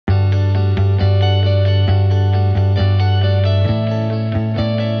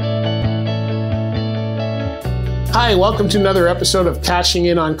Hi, welcome to another episode of Cashing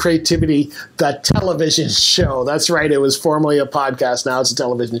In on Creativity, the television show. That's right, it was formerly a podcast, now it's a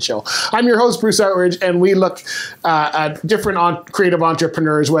television show. I'm your host, Bruce Outridge, and we look at different creative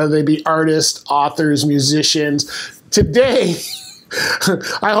entrepreneurs, whether they be artists, authors, musicians. Today,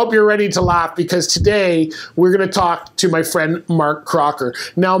 I hope you're ready to laugh because today we're going to talk to my friend Mark Crocker.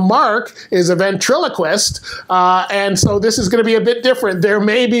 Now, Mark is a ventriloquist, and so this is going to be a bit different. There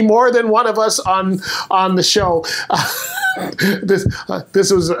may be more than one of us on the show.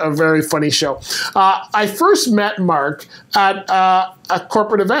 This was a very funny show. I first met Mark at a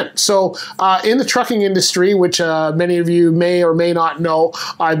corporate event. So in the trucking industry, which many of you may or may not know,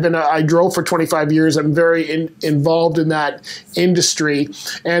 I drove for 25 years. I'm very involved in that industry.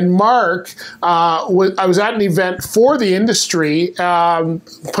 And Mark, I was at an event for the industry,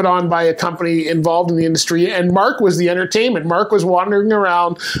 put on by a company involved in the industry, and Mark was the entertainment. Mark was wandering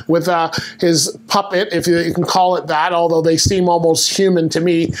around with his puppet, if you can call it that, although they seem almost human to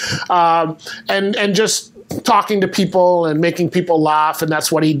me, and just talking to people and making people laugh, and that's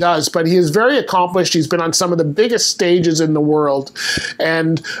what he does. But he is very accomplished. He's been on some of the biggest stages in the world,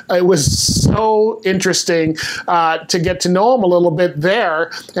 and it was so interesting to get to know him a little bit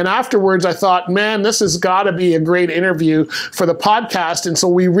there. And afterwards, I thought, man, this has got to be a great interview for the podcast. And so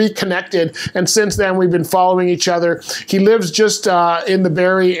we reconnected, and since then we've been following each other. He lives just in the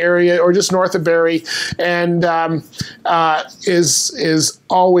Barrie area, or just north of Barrie, and is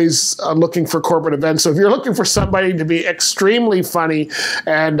always looking for corporate events. So if you're looking for somebody to be extremely funny,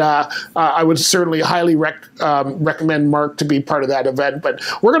 and I would certainly highly recommend Mark to be part of that event. But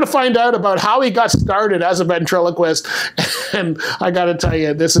we're going to find out about how he got started as a ventriloquist, and I got to tell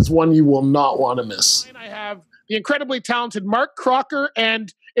you, this is one you will not want to miss. And I have the incredibly talented Mark Crocker,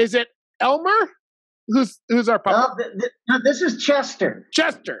 and is it Elmer? Who's our puppet? No, this is Chester.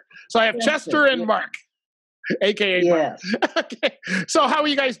 Chester. So I have Chester and Mark. AKA Mark. Yes. Okay. So how are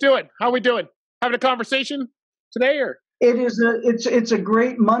you guys doing? How are we doing? Having a conversation today, or? It's a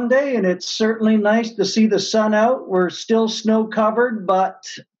great Monday, and it's certainly nice to see the sun out. We're still snow covered, but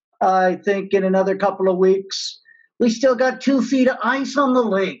I think in another couple of weeks, we still got 2 feet of ice on the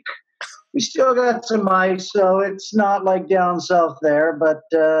lake. We still got some ice, so it's not like down south there, but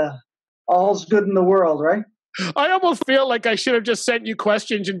all's good in the world, right? I almost feel like I should have just sent you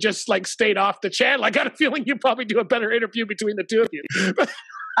questions and just like stayed off the channel. I got a feeling you probably do a better interview between the two of you.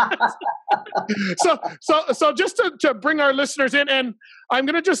 So just to bring our listeners in, and I'm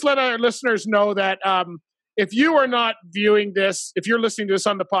going to just let our listeners know that if you are not viewing this, if you're listening to this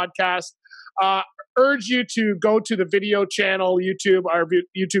on the podcast, urge you to go to the video channel, our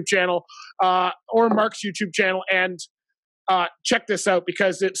YouTube channel, or Mark's YouTube channel, and check this out,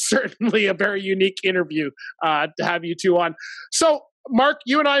 because it's certainly a very unique interview to have you two on. So, Mark,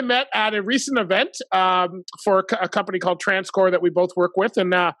 you and I met at a recent event for a company called Transcore that we both work with,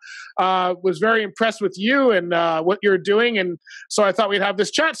 and was very impressed with you and what you're doing. And so I thought we'd have this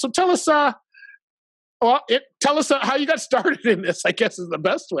chat. So tell us, how you got started in this, I guess is the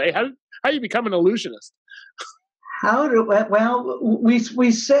best way. How you become an illusionist?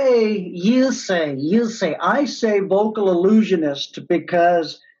 We say, you say. I say vocal illusionist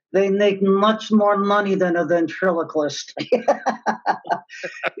because they make much more money than a ventriloquist.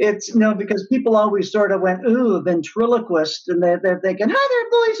 It's, because people always sort of went, ooh, ventriloquist, and they're thinking, hi there,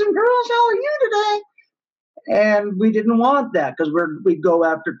 boys and girls, how are you today? And we didn't want that, because we go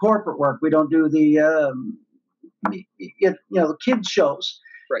after corporate work. We don't do the kids shows.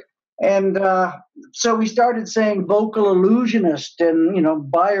 And so we started saying vocal illusionist,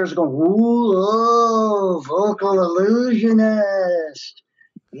 and, buyers going, ooh, oh, vocal illusionist.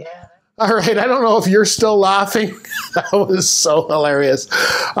 Yeah. All right. I don't know if you're still laughing. That was so hilarious.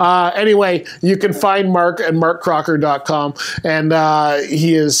 Anyway, you can find Mark at markcrocker.com, and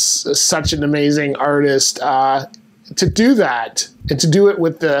he is such an amazing artist. To do that, and to do it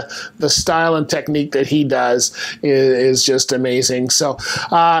with the style and technique that he does is just amazing. So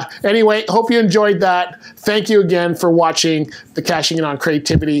anyway, hope you enjoyed that. Thank you again for watching the Cashing In on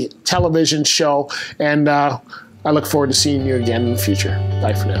Creativity television show, and I look forward to seeing you again in the future.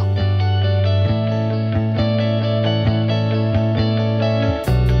 Bye for now.